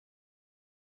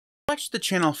Watch the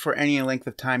channel for any length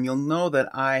of time, you'll know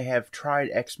that I have tried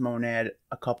Xmonad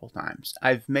a couple times.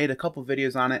 I've made a couple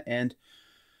videos on it, and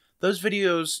those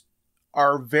videos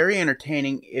are very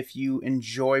entertaining if you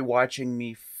enjoy watching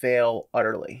me fail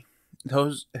utterly.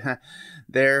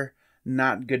 They're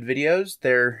not good videos.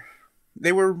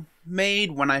 They were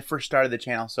made when I first started the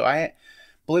channel, so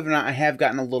believe it or not, I have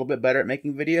gotten a little bit better at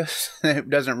making videos. It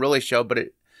doesn't really show, but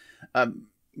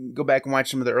go back and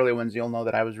watch some of the early ones, you'll know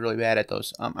that I was really bad at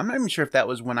those. I'm not even sure if that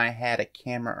was when I had a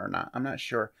camera or not. I'm not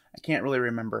sure. I can't really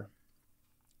remember.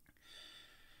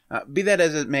 Be that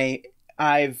as it may,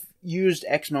 I've used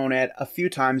Xmonad a few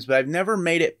times, but I've never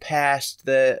made it past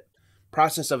the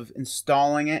process of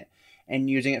installing it and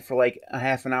using it for like a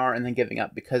half an hour and then giving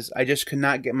up because I just could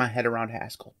not get my head around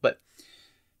Haskell. But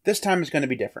this time it's going to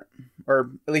be different,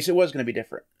 or at least it was going to be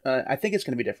different. I think it's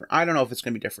going to be different. I don't know if it's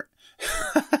going to be different.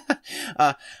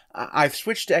 I've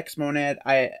switched to Xmonad,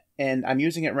 and I'm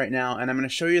using it right now, and I'm going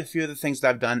to show you a few of the things that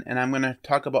I've done, and I'm going to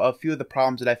talk about a few of the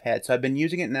problems that I've had. So I've been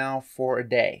using it now for a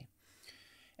day,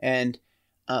 and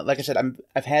like I said,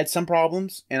 I've had some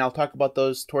problems, and I'll talk about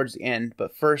those towards the end.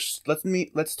 But first,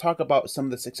 let's talk about some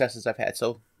of the successes I've had.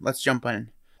 So let's jump in.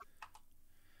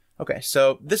 Okay,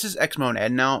 so this is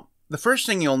Xmonad. Now, the first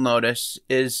thing you'll notice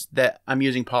is that I'm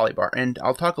using polybar, and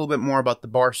I'll talk a little bit more about the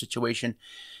bar situation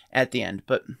at the end.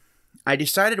 But I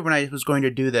decided when I was going to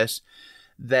do this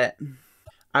that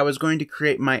I was going to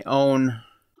create my own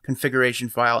configuration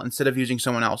file instead of using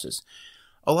someone else's.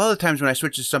 A lot of the times when I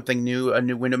switch to something new, a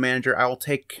new window manager, I will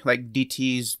take like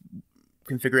DT's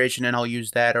configuration and I'll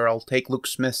use that, or I'll take Luke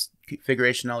Smith's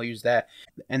configuration and I'll use that,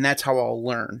 and that's how I'll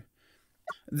learn.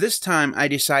 This time I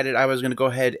decided I was going to go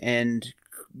ahead and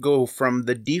go from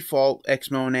the default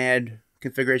Xmonad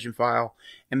configuration file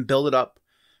and build it up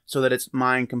so that it's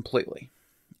mine completely.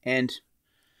 And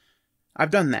I've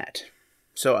done that.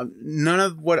 So none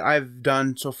of what I've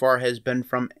done so far has been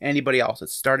from anybody else. It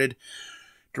started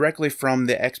directly from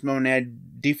the Xmonad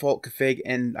default config,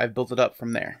 and I've built it up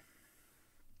from there.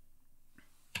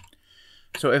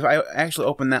 So if I actually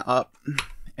open that up,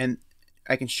 and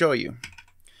I can show you,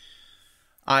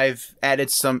 I've added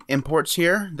some imports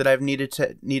here that I've needed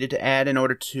to add in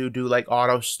order to do like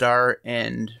auto start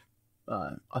and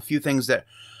a few things that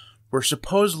were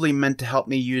supposedly meant to help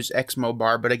me use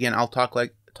Xmobar, but again, I'll talk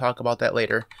about that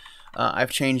later.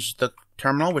 I've changed the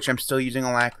terminal, which I'm still using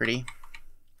Alacrity,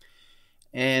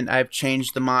 and I've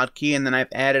changed the mod key, and then I've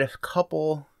added a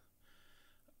couple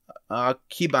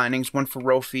key bindings, one for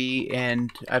Rofi,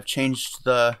 and I've changed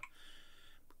the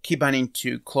key binding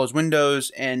to close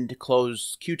Windows and to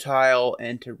close Qtile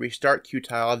and to restart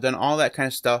Qtile. I've done all that kind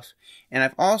of stuff, and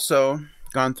I've also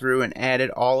gone through and added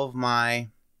all of my,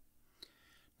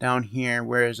 down here,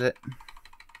 where is it?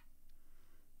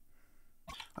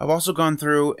 I've also gone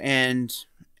through and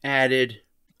added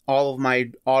all of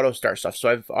my auto start stuff. So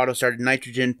I've auto started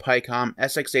Nitrogen, PyCom,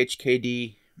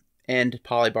 SXHKD, and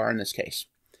Polybar in this case.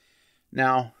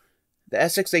 Now, the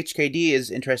SXHKD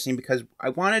is interesting because I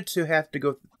wanted to have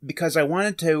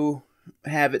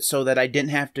it so that I didn't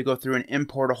have to go through and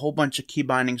import a whole bunch of key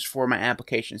bindings for my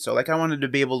application. So like I wanted to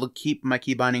be able to keep my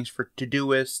key bindings for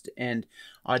Todoist and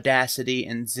Audacity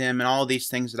and Zim and all these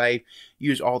things that I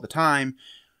use all the time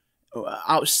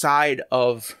outside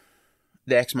of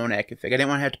the Xmonad config. I didn't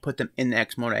want to have to put them in the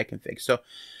Xmonad config. So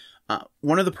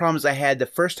one of the problems I had the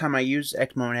first time I used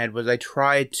Xmonad was I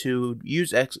tried to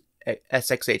use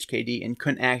SXHKD and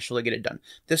couldn't actually get it done.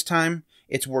 This time,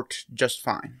 it's worked just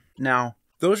fine. Now,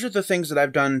 those are the things that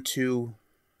I've done to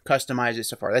customize it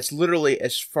so far. That's literally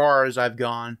as far as I've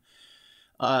gone.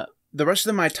 The rest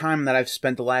of my time that I've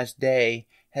spent the last day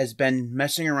has been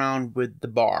messing around with the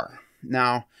bar.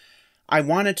 Now, I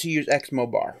wanted to use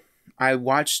Xmobar. I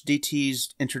watched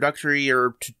DT's introductory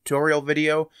or tutorial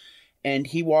video, and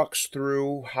he walks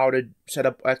through how to set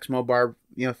up Xmobar,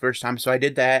 first time. So I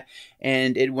did that,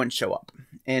 and it wouldn't show up.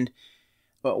 And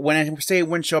when I say it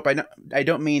wouldn't show up, I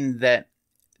don't mean that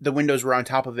the windows were on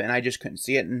top of it and I just couldn't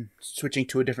see it, and switching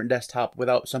to a different desktop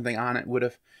without something on it would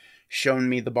have shown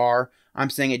me the bar. I'm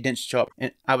saying it didn't show up,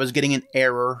 and I was getting an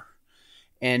error,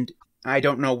 and I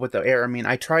don't know what the error mean.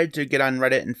 I tried to get on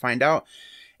Reddit and find out,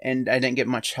 and I didn't get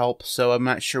much help, so I'm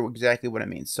not sure exactly what it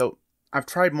means. So I've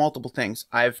tried multiple things.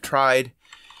 I've tried,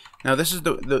 now this is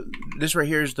this right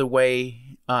here is the way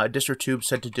DistroTube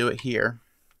said to do it here,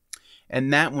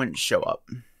 and that wouldn't show up.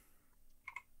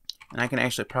 And I can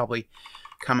actually probably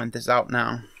comment this out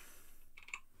now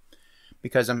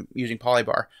because I'm using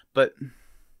Polybar. But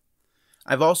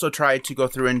I've also tried to go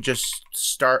through and just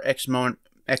start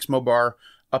Xmobar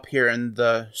up here in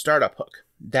the startup hook.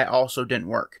 That also didn't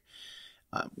work.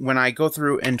 When I go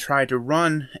through and try to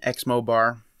run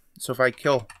Xmobar, So if I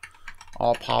kill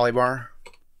all polybar,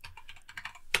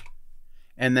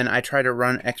 and then I try to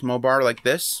run Xmobar like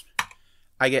this,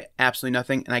 I get absolutely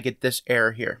nothing, and I get this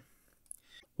error here.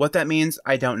 What that means,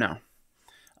 I don't know.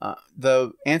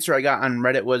 The answer I got on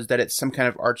Reddit was that it's some kind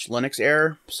of Arch Linux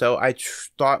error. So I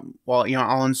thought, well,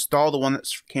 I'll install the one that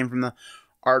came from the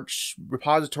Arch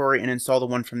repository and install the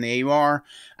one from the AUR.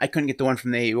 I couldn't get the one from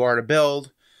the AUR to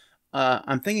build.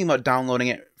 I'm thinking about downloading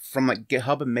it from like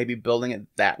GitHub and maybe building it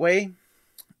that way,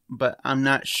 but I'm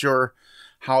not sure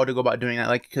how to go about doing that.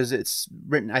 Like, because it's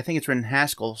written, I think it's written in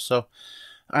Haskell, so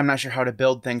I'm not sure how to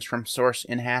build things from source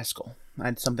in Haskell.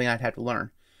 That's something I'd have to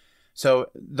learn. So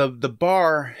the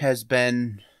bar has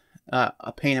been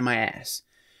a pain in my ass,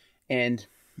 and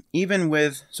even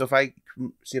with, so if I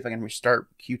see if I can restart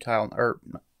Qtile or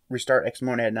restart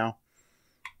Xmonad now,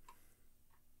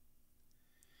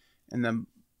 and the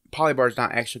polybar is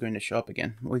not actually going to show up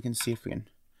again. We can see if we can.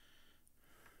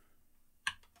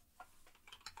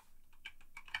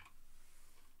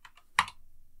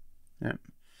 Yeah,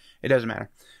 it doesn't matter.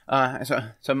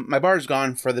 So my bar is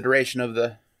gone for the duration of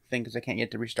the thing because I can't get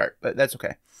to restart, but that's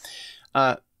okay.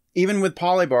 Even with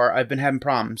polybar, I've been having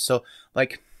problems. So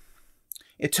like,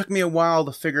 it took me a while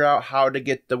to figure out how to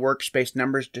get the workspace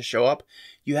numbers to show up.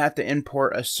 You have to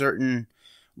import a certain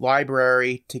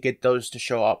library to get those to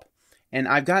show up. And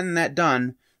I've gotten that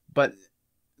done, but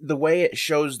the way it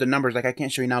shows the numbers, like I can't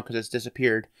show you now because it's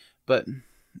disappeared, but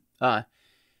the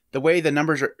way the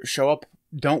numbers show up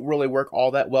don't really work all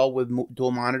that well with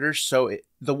dual monitors. So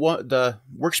the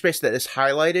workspace that is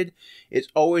highlighted is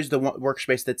always the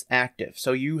workspace that's active.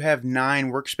 So you have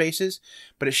 9 workspaces,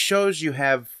 but it shows you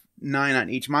have 9 on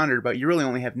each monitor, but you really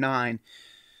only have 9.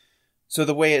 So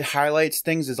the way it highlights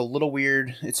things is a little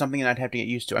weird. It's something that I'd have to get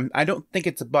used to. I don't think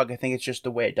it's a bug. I think it's just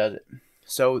the way it does it.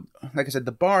 So, like I said,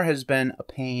 the bar has been a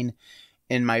pain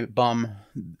in my bum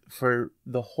for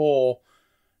the whole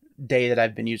day that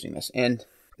I've been using this. And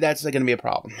that's going to be a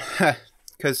problem.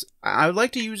 Because I would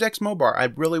like to use Xmobar. I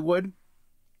really would.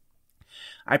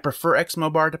 I prefer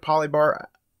Xmobar to polybar.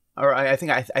 Or I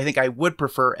think I would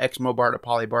prefer Xmobar to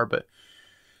polybar, but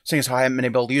seeing as how I haven't been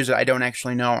able to use it, I don't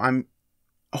actually know. I'm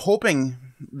hoping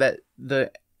that the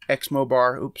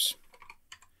Xmobar,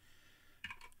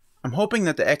 I'm hoping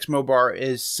that the Xmobar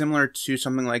is similar to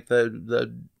something like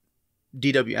the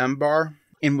DWM bar,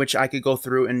 in which I could go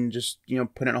through and just,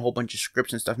 put in a whole bunch of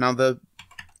scripts and stuff. Now, the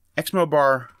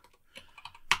Xmobar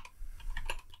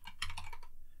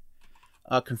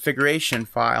configuration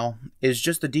file is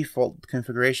just the default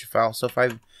configuration file. So if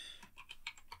and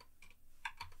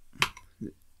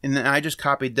then I just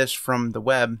copied this from the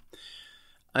web,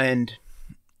 and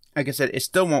like I said, it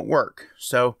still won't work.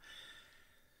 So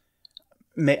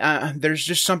there's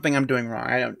just something I'm doing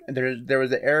wrong. There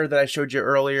was an error that I showed you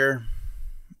earlier.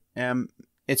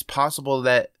 It's possible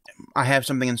that I have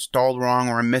something installed wrong,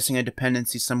 or I'm missing a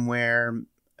dependency somewhere.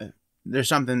 There's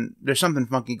something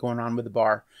funky going on with the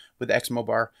bar, with the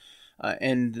Xmobar,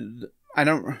 and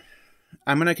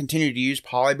I'm going to continue to use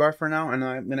polybar for now, and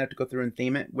I'm going to have to go through and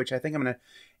theme it, which I think I'm going to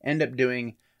end up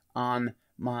doing on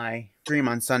my stream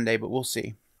on Sunday, but we'll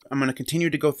see. I'm going to continue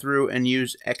to go through and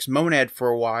use Xmonad for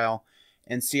a while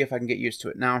and see if I can get used to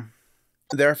it. Now,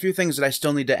 there are a few things that I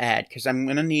still need to add, because I'm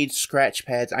going to need scratch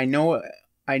pads. I know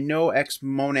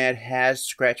Xmonad has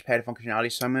scratch pad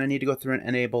functionality, so I'm going to need to go through and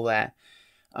enable that.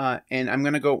 And I'm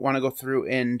going to want to go through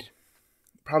and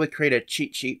probably create a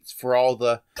cheat sheet for all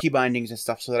the key bindings and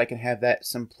stuff, so that I can have that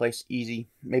someplace easy,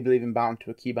 maybe even bound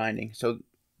to a key binding. So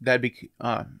that'd be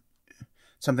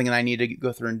something that I need to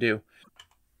go through and do.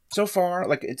 So far,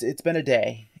 like it's been a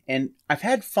day, and I've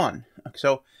had fun.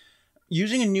 So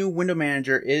using a new window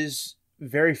manager is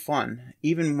very fun,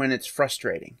 even when it's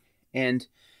frustrating. And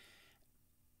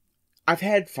I've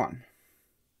had fun.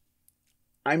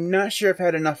 I'm not sure I've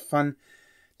had enough fun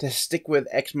to stick with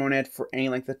Xmonad for any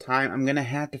length of time. I'm going to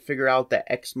have to figure out that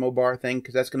Xmobar thing,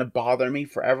 because that's going to bother me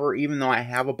forever, even though I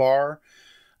have a bar.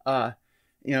 So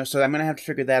I'm going to have to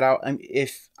figure that out. And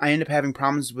if I end up having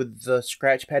problems with the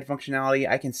scratch pad functionality,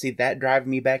 I can see that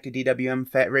driving me back to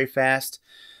DWM very fast.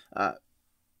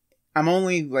 I'm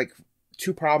only like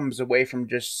 2 problems away from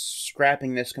just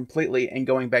scrapping this completely and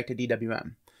going back to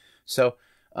DWM. So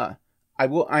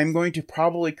I'm going to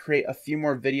probably create a few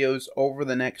more videos over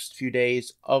the next few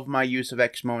days of my use of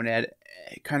Xmonad,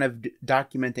 kind of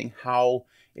documenting how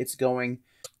it's going.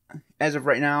 As of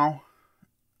right now,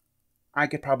 I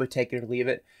could probably take it or leave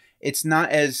it.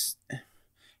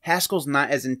 Haskell's not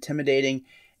as intimidating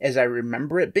as I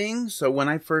remember it being. So when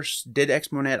I first did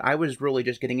Xmonad, I was really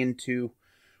just getting into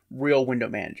real window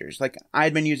managers. Like,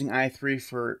 I'd been using i3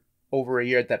 for over a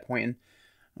year at that point, and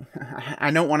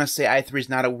I don't want to say i3 is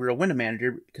not a real window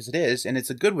manager, because it is, and it's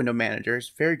a good window manager. It's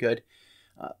very good,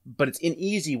 but it's an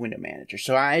easy window manager.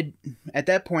 So at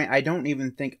that point, I don't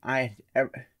even think at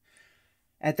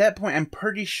that point, I'm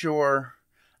pretty sure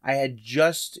I had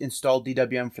just installed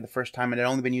DWM for the first time, and I'd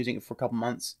only been using it for a couple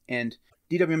months. And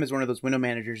DWM is one of those window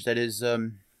managers that is,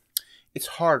 it's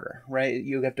harder, right?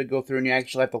 You have to go through and you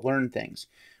actually have to learn things,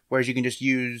 whereas you can just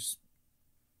use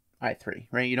i3,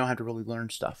 right? You don't have to really learn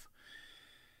stuff.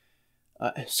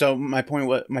 So my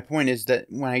point is that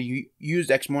when I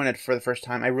used Xmonad for the first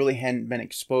time, I really hadn't been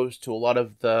exposed to a lot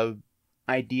of the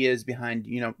ideas behind,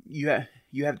 you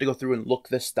have to go through and look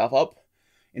this stuff up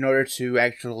in order to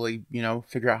actually,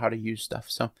 figure out how to use stuff.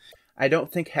 So I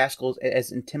don't think Haskell is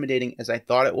as intimidating as I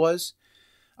thought it was.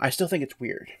 I still think it's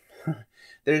weird.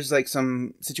 There's like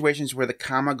some situations where the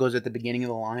comma goes at the beginning of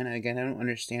the line. And again, I don't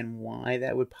understand why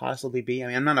that would possibly be. I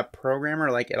mean, I'm not a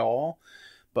programmer like at all,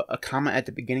 but a comma at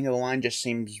the beginning of the line just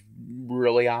seems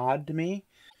really odd to me.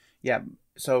 Yeah,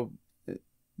 so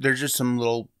there's just some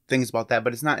little things about that,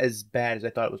 but it's not as bad as I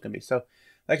thought it was going to be. So,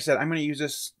 like I said, I'm going to use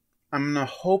this. I'm going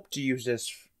to hope to use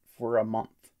this for a month.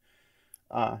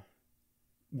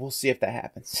 We'll see if that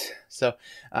happens. So,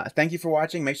 thank you for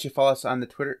watching. Make sure you follow us on the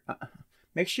Twitter.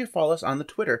 Make sure you follow us on the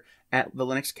Twitter at the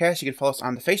Linux Cast. You can follow us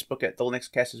on the Facebook at the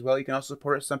Linux Cast as well. You can also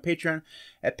support us on Patreon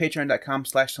at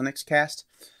patreon.com/LinuxCast.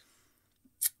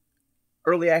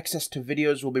 Early access to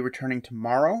videos will be returning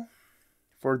tomorrow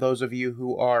for those of you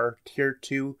who are tier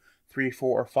 2, 3,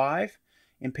 4, or 5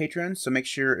 in Patreon. So make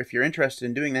sure, if you're interested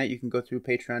in doing that, you can go through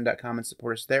patreon.com and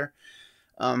support us there.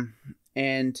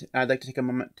 And I'd like to take a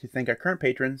moment to thank our current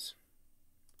patrons: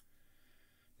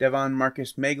 Devon,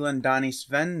 Marcus, Maeglin, Donnie,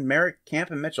 Sven, Marek, Camp,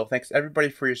 and Mitchell. Thanks everybody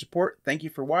for your support. Thank you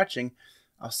for watching.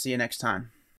 I'll see you next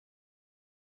time.